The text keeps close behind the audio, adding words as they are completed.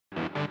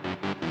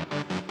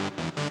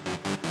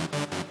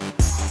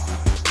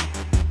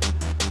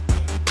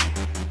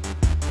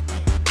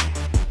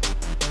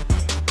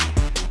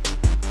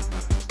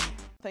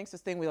Thanks for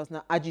staying with us.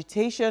 Now,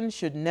 agitation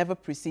should never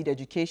precede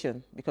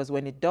education, because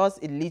when it does,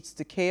 it leads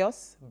to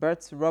chaos,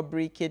 births,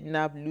 robbery,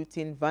 kidnap,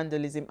 looting,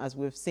 vandalism, as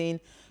we've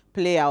seen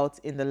play out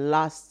in the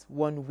last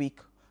 1 week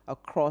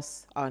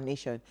across our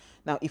nation.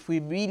 Now, if we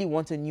really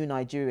want a new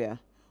Nigeria,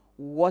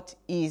 what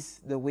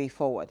is the way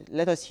forward?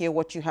 Let us hear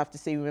what you have to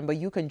say. Remember,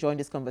 you can join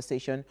this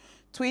conversation.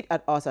 Tweet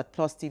at us at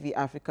Plus TV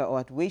Africa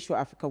or at Wayshow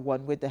Africa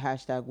 1 with the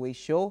hashtag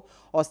Wayshow,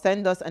 or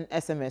send us an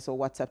SMS or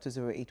WhatsApp to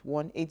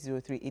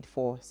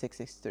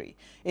 081-803-84663.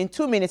 In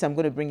 2 minutes, I'm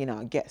going to bring in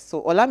our guests.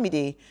 So,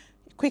 Olamide,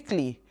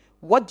 quickly,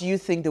 what do you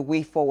think the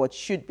way forward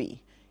should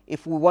be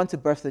if we want to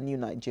birth a new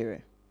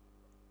Nigeria?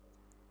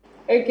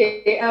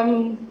 Okay,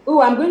 I'm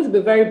going to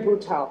be very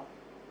brutal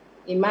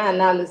in my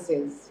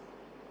analysis.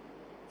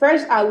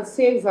 First, I would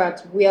say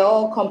that we are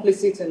all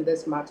complicit in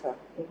this matter,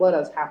 in what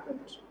has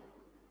happened.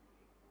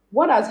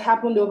 What has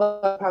happened over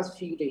the past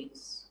few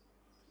days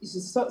is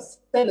to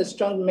send a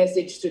strong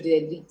message to the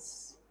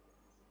elites,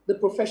 the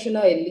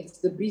professional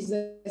elites, the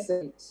business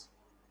elites.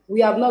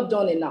 We have not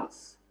done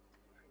enough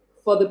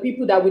for the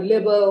people that we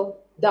label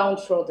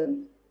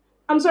downtrodden.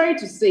 I'm sorry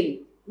to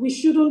say, we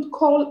shouldn't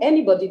call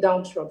anybody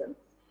downtrodden.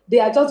 They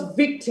are just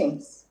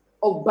victims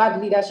of bad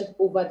leadership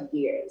over the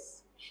years.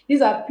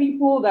 These are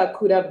people that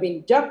could have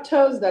been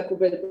doctors, that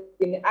could have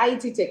been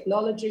IT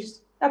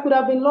technologists, that could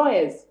have been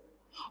lawyers.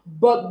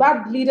 But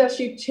bad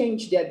leadership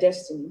changed their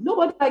destiny.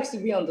 Nobody likes to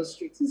be on the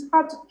streets. It's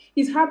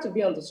hard to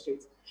be on the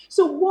streets.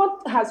 So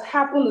what has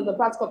happened in the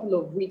past couple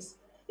of weeks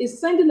is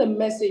sending a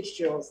message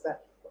to us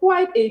that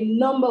quite a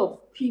number of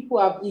people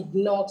have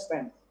ignored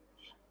them.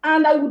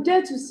 And I would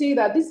dare to say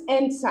that this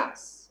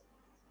EndSARS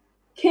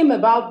came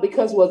about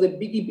because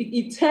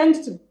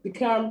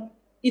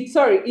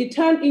it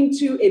turned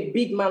into a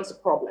big man's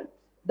problem.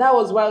 That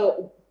was why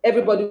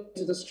everybody went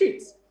to the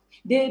streets.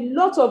 There are a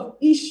lot of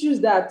issues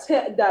that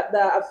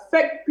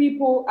affect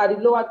people at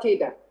the lower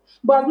cadre,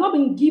 but have not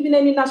been given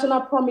any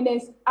national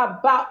prominence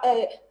about.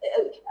 Has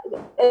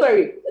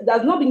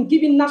not been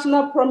given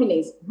national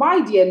prominence by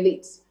the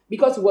elites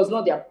because it was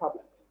not their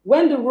problem.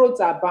 When the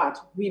roads are bad,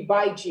 we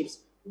buy jeeps.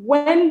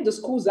 When the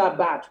schools are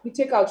bad, we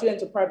take our children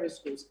to private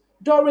schools.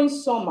 During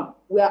summer,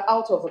 we are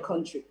out of the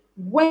country.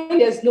 When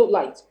there's no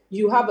light,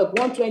 you have a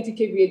 120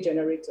 kVA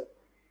generator.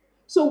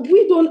 So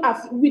we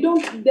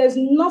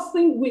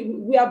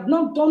have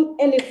not done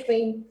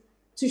anything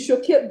to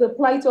showcase the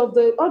plight of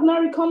the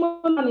ordinary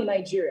common man in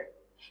Nigeria.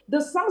 The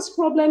SARS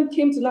problem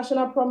came to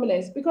national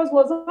prominence because it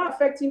was not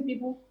affecting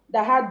people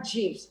that had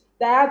jeeps,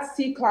 that had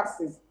C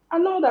classes,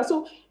 and all that.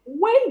 So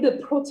when the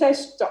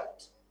protest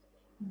stopped,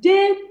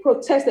 they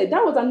protested.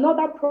 That was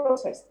another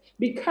protest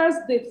because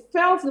they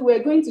felt they were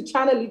going to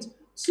channel it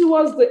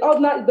towards the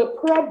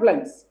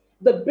problems,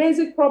 the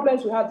basic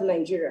problems we had in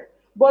Nigeria.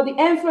 But the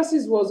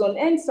emphasis was on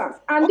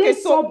EndSARS, and they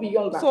saw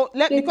beyond that.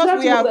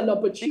 Because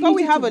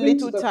we have a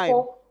little time,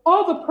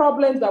 all the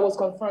problems that was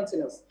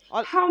confronting us.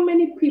 How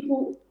many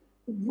people,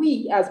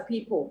 we as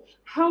people,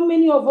 how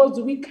many of us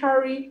do we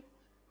carry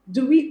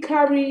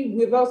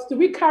with us? Do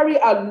we carry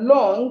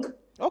along?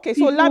 Okay,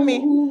 so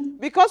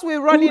because we're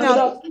running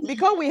out,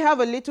 because we have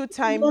a little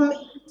time,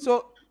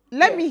 so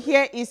let me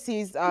hear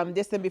Isi's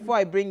this thing before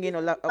I bring in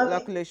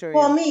Olakule Soriyan.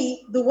 For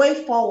me, the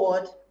way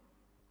forward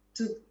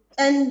to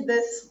end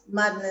this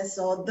madness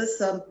or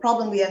this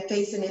problem we are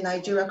facing in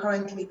Nigeria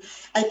currently,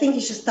 I think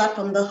it should start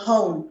from the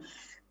home.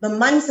 The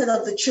mindset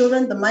of the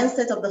children, the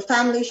mindset of the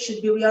family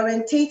should be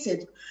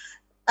reorientated.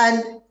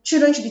 And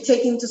children should be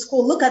taken to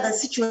school. Look at the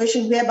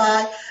situation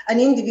whereby an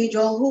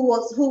individual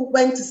who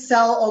went to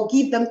sell or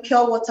give them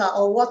pure water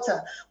or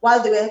water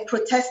while they were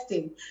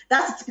protesting.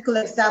 That's a typical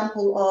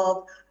example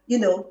of,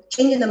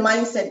 changing the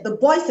mindset. The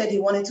boy said he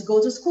wanted to go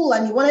to school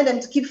and he wanted them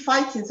to keep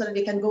fighting so that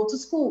they can go to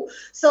school.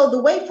 So the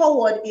way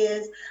forward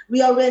is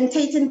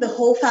reorientating the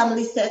whole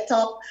family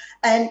setup.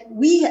 And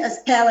we as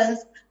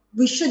parents,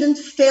 we shouldn't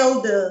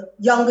fail the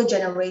younger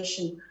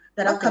generation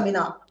that are coming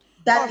up.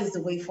 That is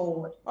the way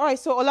forward. All right,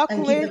 so Olakule,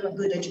 and give them a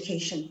good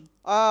education.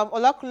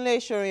 Olakule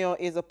Soriyan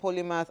is a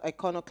polymath,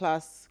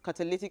 iconoclast,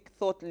 catalytic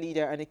thought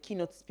leader, and a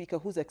keynote speaker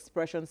whose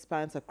expression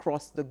spans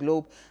across the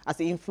globe as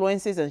he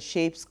influences and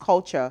shapes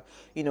culture,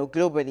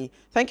 globally.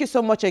 Thank you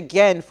so much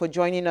again for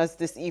joining us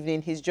this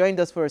evening. He's joined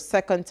us for a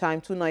second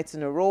time, 2 nights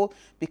in a row,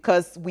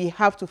 because we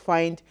have to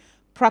find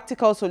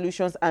practical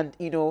solutions and,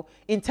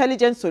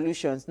 intelligent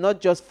solutions,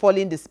 not just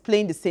playing the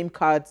same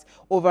cards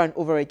over and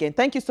over again.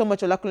 Thank you so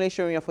much, Olakule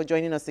Soriyan, for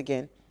joining us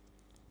again.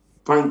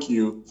 Thank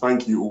you.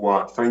 Thank you,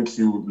 Uwa. Thank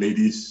you,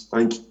 ladies.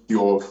 Thank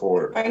you all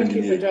for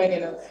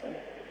joining us.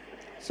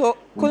 So,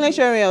 Kunle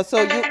Soriyan,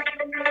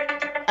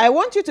 I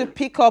want you to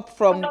pick up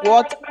from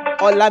what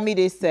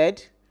Olamide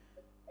said.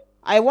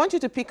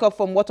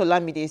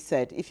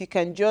 If you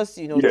can just,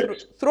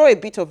 yes, throw a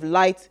bit of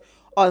light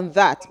on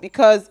that,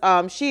 because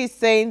she is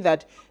saying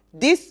that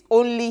this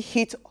only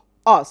hit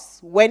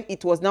us when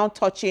it was now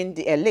touching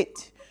the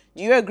elite.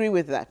 Do you agree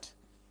with that?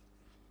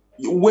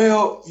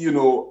 Well,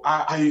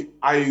 I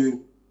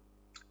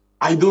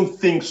don't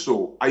think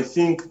so. I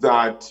think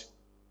that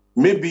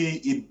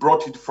maybe it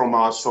brought it from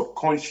our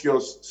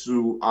subconscious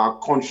to our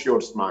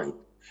conscious mind.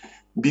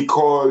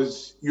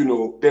 because,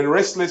 the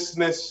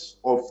restlessness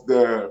of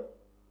the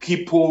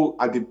people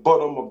at the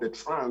bottom of the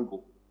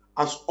triangle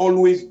has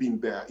always been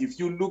there. If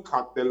you look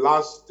at the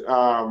last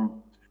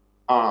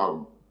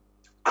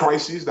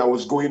crisis that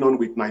was going on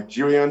with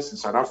Nigerians in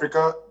South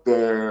Africa,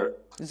 the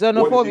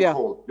xenophobia. What is it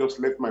called? Just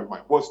left my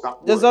mind. What's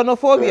that the word?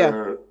 Xenophobia.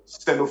 The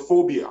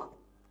xenophobia.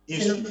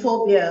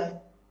 Xenophobia.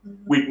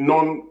 With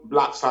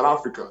non-Black South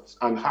Africans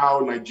and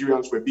how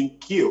Nigerians were being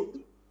killed.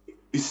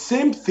 The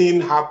same thing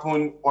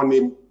happened on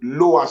a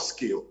lower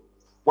scale,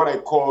 what I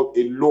call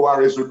a lower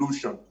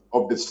resolution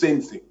of the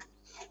same thing.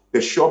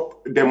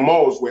 The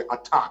malls were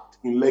attacked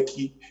in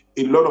Lekki.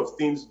 A lot of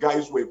things,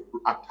 guys were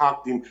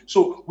attacked in.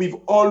 So we've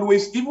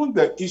always, even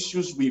the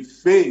issues we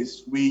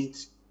face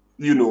with,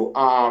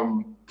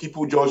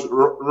 people just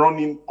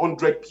running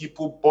 100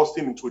 people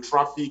busting into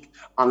traffic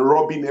and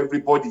robbing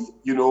everybody,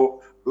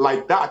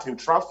 like that in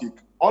traffic.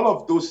 All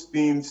of those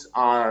things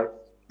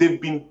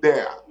they've been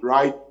there,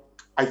 right?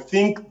 I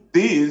think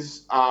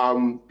this,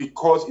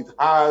 because it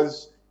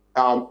has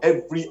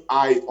every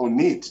eye on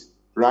it,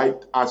 right,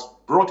 has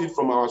brought it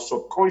from our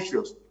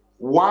subconscious.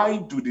 Why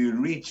do the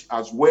rich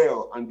as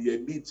well and the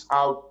elites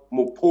have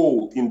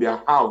Mopol in their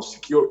house,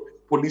 secure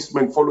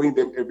policemen following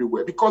them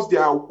everywhere? Because they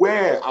are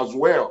aware as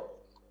well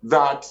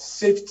that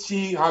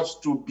safety has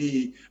to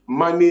be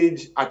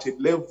managed at a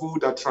level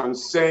that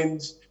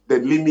transcends the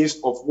limits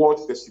of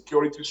what the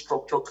security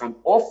structure can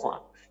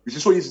offer. You see,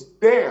 so it's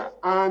there.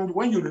 And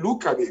when you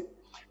look at it,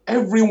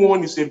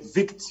 everyone is a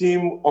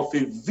victim of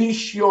a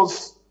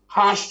vicious,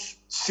 harsh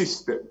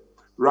system,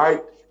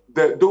 right?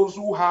 Those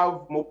who have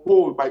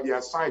Mopol by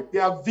their side, they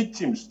are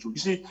victims too. You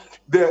see,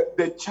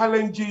 the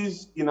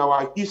challenges in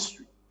our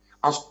history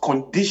has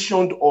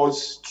conditioned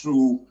us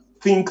to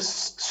think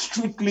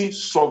strictly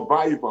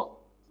survival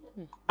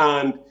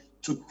and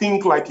to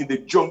think like in the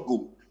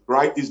jungle,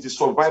 right? Is the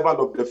survival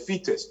of the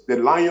fittest. The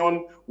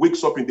lion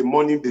wakes up in the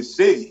morning, they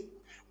say,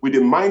 with the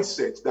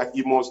mindset that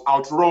he must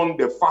outrun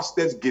the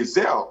fastest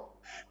gazelle.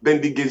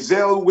 Then the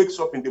gazelle wakes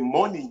up in the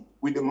morning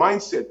with the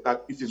mindset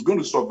that if he's going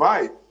to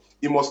survive,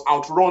 he must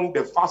outrun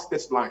the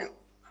fastest lion,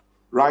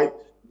 right?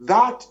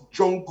 That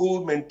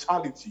jungle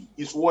mentality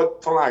is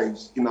what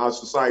thrives in our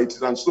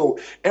societies. And so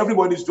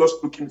everybody's just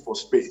looking for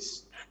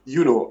space.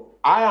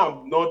 I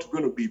am not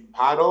going to be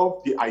part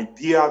of the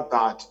idea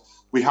that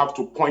we have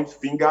to point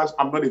fingers.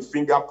 I'm not a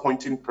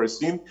finger-pointing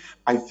person.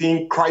 I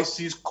think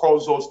crisis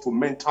calls us to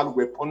mental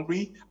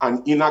weaponry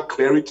and inner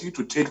clarity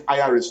to take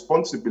higher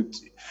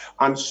responsibility.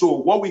 And so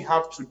what we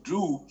have to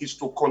do is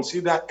to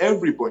consider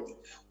everybody,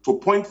 to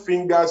point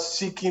fingers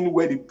seeking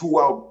where the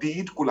doer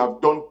did could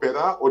have done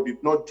better or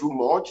did not do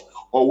much,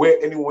 or where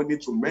anyone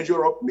needs to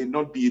measure up may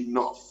not be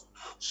enough.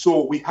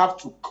 So we have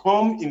to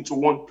come into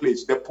one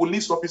place. The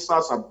police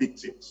officers are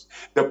victims.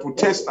 The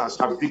protesters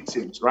are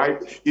victims,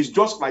 right? It's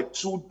just like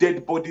two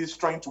dead bodies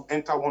trying to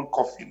enter one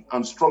coffin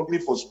and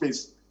struggling for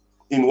space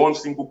in one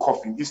single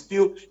coffin. It's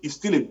still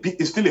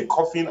a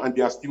coffin and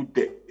they are still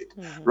dead,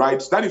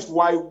 right? That is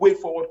why way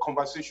forward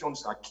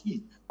conversations are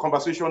key.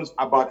 Conversations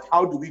about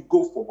how do we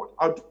go forward,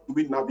 how do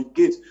we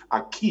navigate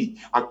are key,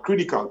 are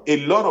critical.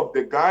 A lot of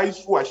the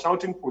guys who are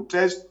shouting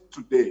protest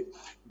today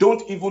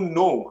don't even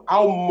know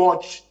how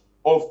much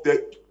of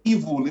the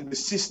evil in the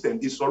system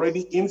is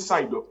already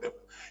inside of them.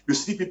 You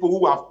see people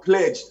who have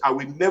pledged, I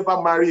will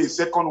never marry a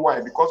second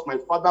wife because my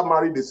father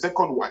married a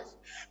second wife.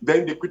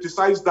 Then they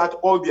criticize that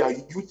all their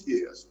youth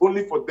years,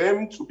 only for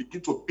them to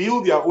begin to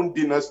build their own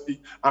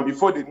dynasty. And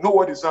before they know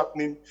what is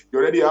happening, they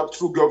already have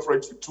two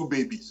girlfriends with two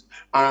babies.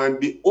 And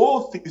the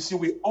old thing, you see,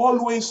 we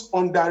always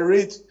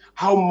underrate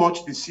how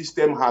much the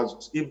system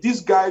has. If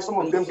these guys, some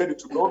of them get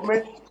into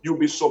government, you'll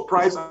be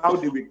surprised how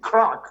they will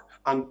crack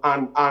and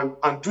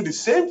do the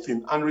same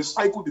thing and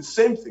recycle the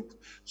same thing.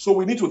 So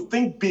we need to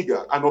think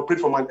bigger and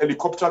operate from an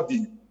helicopter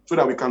view so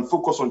that we can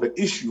focus on the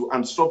issue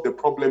and solve the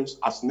problems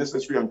as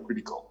necessary and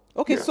critical.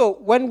 Okay, yeah. So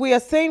when we are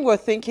saying we're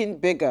thinking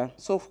bigger,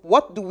 so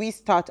what do we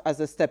start as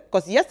a step?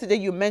 Because yesterday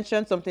you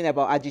mentioned something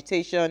about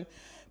agitation,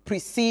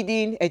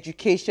 preceding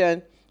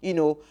education,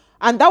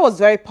 and that was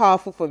very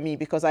powerful for me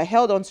because I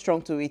held on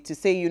strong to it to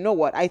say, you know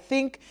what, I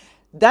think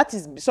that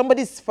is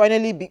somebody's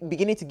finally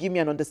beginning to give me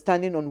an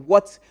understanding on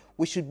what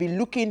we should be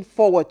looking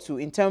forward to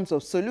in terms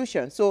of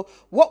solutions. So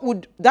what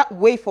would that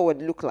way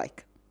forward look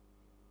like?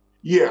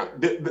 Yeah,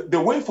 the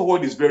way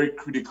forward is very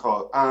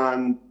critical.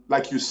 And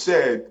like you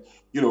said,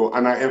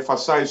 and I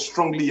emphasized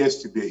strongly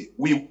yesterday,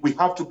 we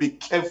have to be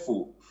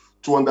careful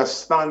to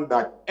understand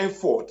that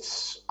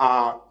efforts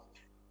are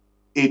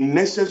a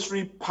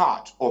necessary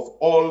part of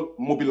all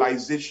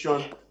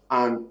mobilization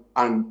and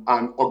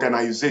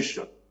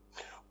organization.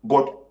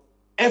 But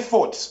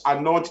efforts are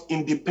not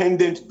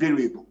independent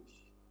variables.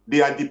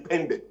 They are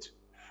dependent,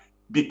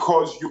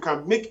 because you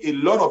can make a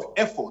lot of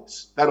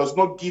efforts that does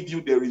not give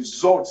you the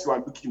results you are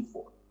looking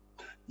for.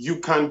 You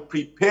can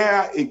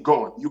prepare a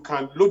gun, you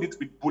can load it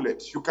with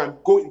bullets, you can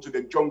go into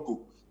the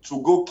jungle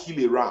to go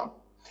kill a ram.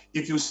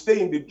 If you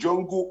stay in the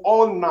jungle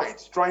all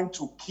night trying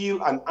to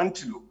kill an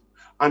antelope,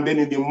 and then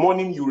in the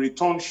morning you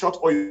return, shot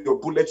all your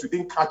bullets, you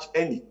didn't catch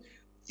any,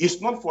 It's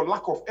not for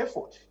lack of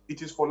effort.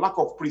 It is for lack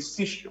of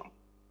precision,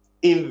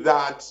 in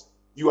that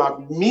you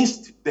have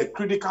missed the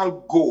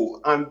critical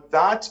goal, and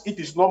that, if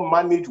it's not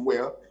managed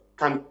well,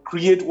 can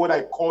create what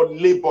I call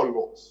labor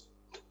loss.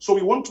 So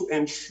we want to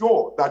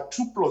ensure that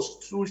 2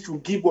 + 2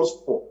 should give us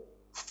 4.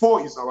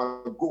 4 is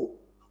our goal.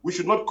 We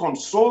should not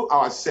console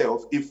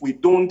ourselves if we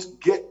don't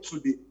get to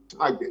the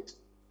target.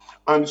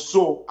 And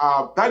so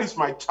that is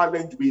my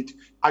challenge with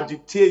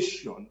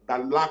agitation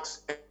that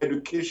lacks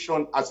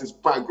education as its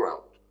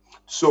background.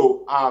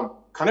 So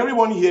can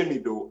everyone hear me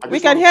though? We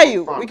can hear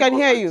you. We can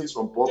hear you.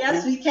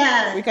 Yes, we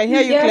can. We can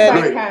hear you Yes,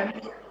 clearly. I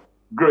can.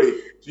 Great.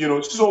 You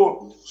know,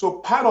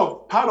 so part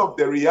of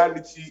the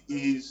reality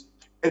is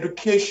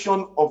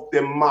education of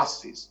the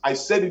masses. I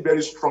said it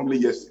very strongly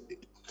yesterday.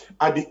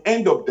 At the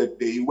end of the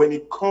day, when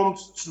it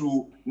comes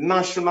to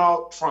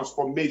national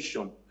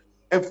transformation,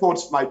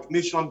 efforts like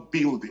nation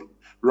building,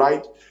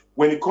 right?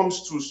 When it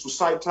comes to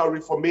societal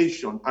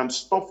reformation and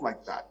stuff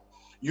like that,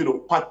 you know,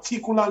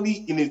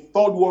 particularly in a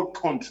third world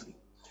country,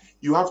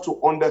 you have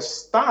to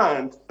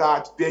understand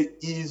that there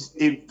is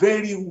a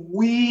very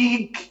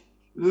weak,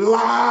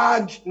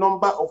 large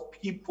number of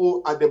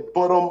people at the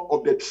bottom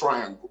of the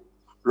triangle,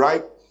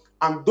 right?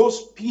 And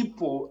those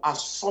people are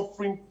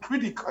suffering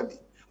critically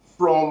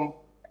from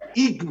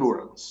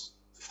ignorance,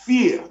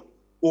 fear,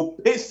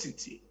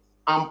 opacity,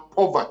 and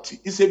poverty.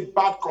 It's a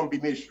bad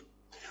combination.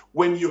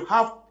 When you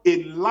have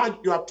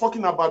you are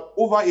talking about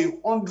over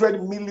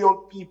 100 million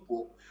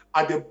people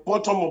at the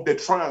bottom of the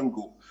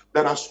triangle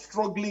that are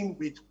struggling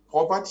with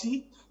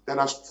poverty, that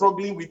are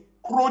struggling with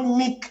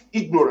chronic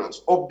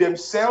ignorance of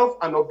themselves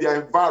and of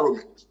their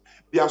environment.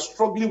 They are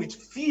struggling with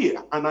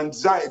fear and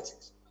anxiety.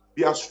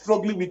 They are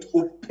struggling with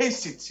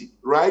opacity,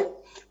 right?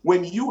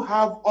 When you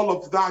have all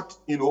of that,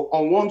 you know,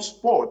 on one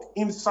spot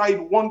inside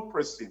one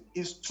person,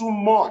 is too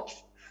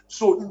much.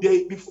 So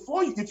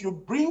if you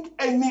bring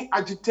any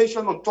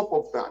agitation on top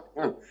of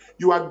that,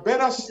 you had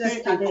better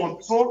stay in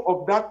control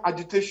of that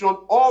agitation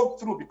all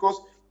through, because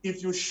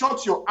if you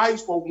shut your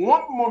eyes for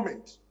one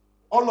moment,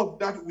 all of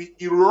that will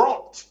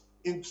erupt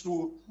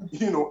into,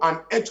 you know,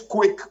 an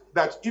earthquake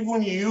that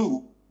even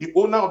you, the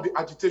owner of the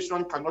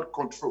agitation, cannot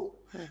control.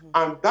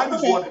 And that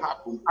is what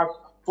happened.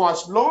 For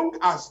as long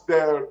as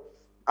the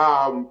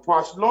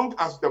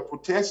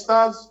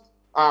protesters,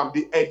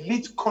 the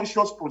elite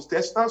conscious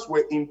protesters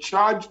were in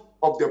charge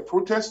of the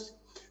protest,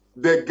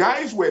 the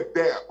guys were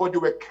there, but they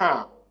were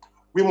calm.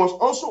 We must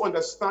also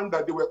understand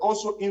that they were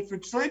also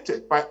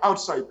infiltrated by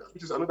outsiders,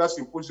 which is another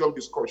symposium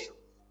discussion.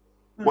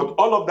 But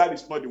all of that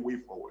is not the way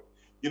forward.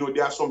 You know,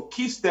 there are some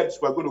key steps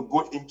we're going to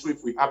go into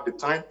if we have the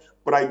time,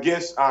 but I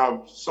guess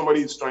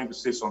somebody is trying to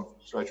say something.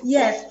 So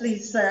yes,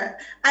 please, sir.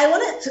 I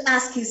wanted to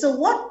ask you, so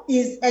what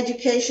is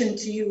education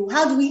to you?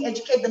 How do we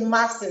educate the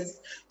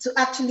masses to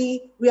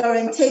actually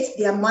reorientate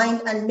their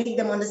mind and make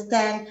them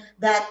understand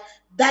that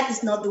that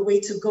is not the way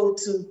to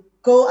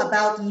go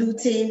about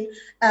looting,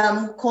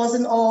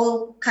 causing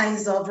all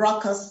kinds of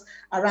ruckus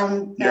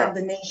around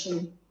the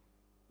nation?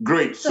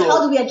 Great. So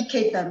how do we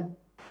educate them?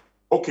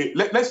 Okay,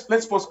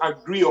 let's first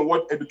agree on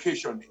what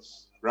education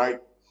is, right?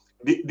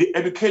 The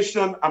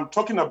education I'm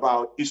talking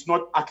about is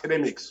not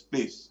academics,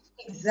 please.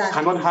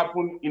 Exactly. Cannot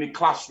happen in a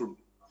classroom.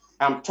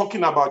 I'm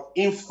talking about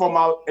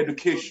informal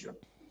education.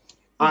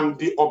 And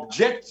the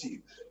objective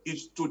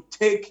is to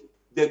take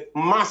the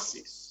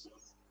masses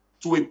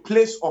to a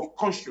place of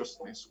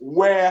consciousness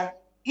where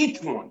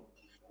each one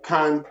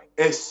can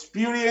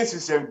experience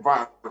its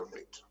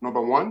environment,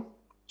 number one.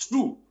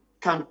 Two,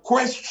 can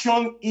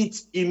question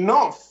it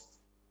enough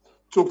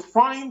to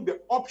find the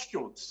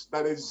options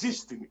that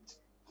exist in it.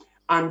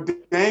 And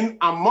then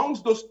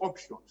amongst those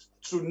options,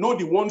 to know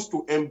the ones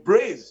to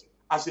embrace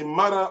as a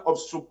matter of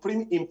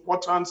supreme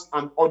importance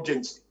and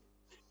urgency.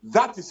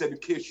 That is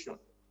education.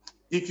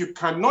 If you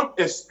cannot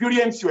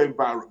experience your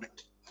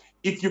environment,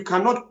 if you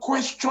cannot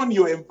question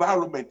your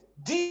environment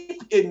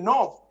deep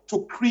enough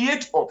to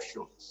create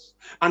options,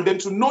 and then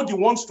to know the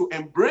ones to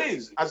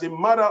embrace as a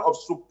matter of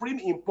supreme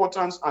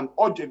importance and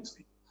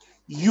urgency,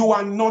 you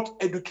are not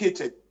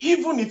educated,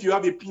 even if you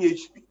have a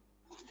PhD.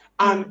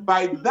 And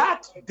by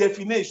that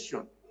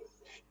definition,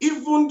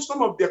 even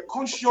some of the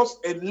conscious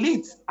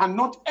elites are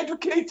not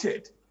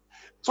educated.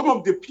 Some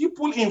of the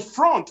people in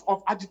front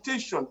of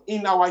agitation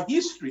in our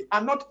history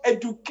are not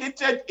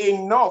educated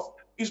enough.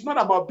 It's not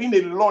about being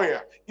a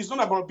lawyer. It's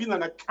not about being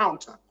an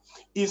accountant.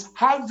 It's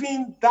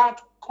having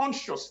that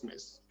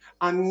consciousness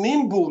and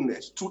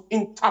nimbleness to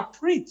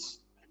interpret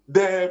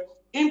the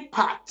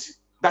impact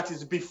that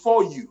is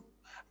before you.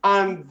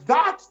 And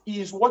that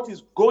is what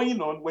is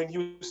going on when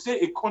you say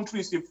a country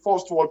is a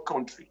first world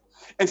country.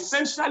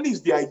 Essentially,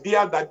 is the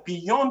idea that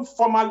beyond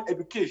formal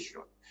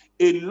education,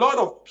 a lot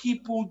of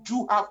people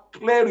do have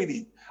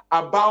clarity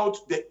about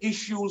the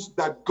issues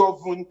that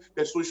govern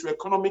the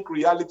socioeconomic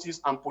realities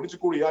and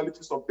political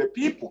realities of the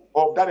people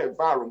of that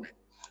environment.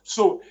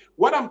 So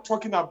what I'm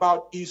talking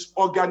about is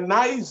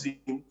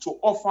organizing to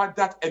offer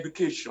that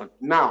education.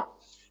 Now,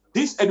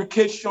 this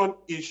education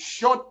is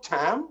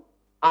short-term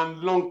and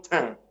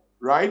long-term.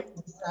 right?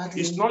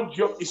 Exactly.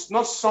 It's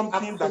not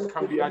something that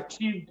can be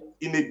achieved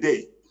in a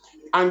day.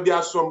 And there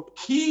are some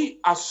key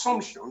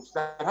assumptions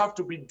that have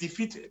to be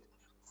defeated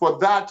for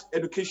that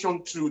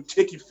education to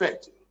take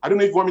effect. I don't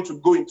know if you want me to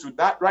go into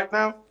that right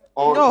now,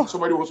 or No. if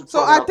somebody wants to So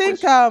talk I about think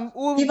question.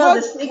 Give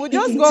us a sneak we'll peek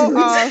just into go.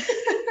 it.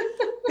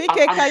 PK,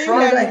 I'm can you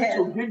trying hear me?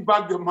 to give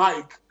back the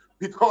mic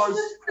because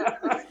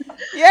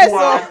Yes. you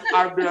So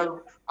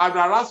had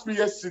harassed me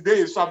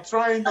yesterday, so I'm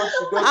trying not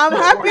to just I'm keep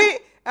happy. going.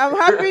 I'm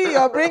happy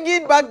you're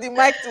bringing back the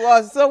mic to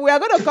us. So we are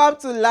going to come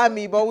to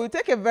Lami, but we'll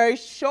take a very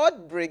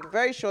short break.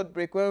 Very short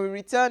break. When we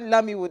return,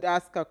 Lami would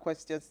ask her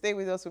question. Stay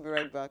with us. We'll be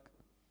right back.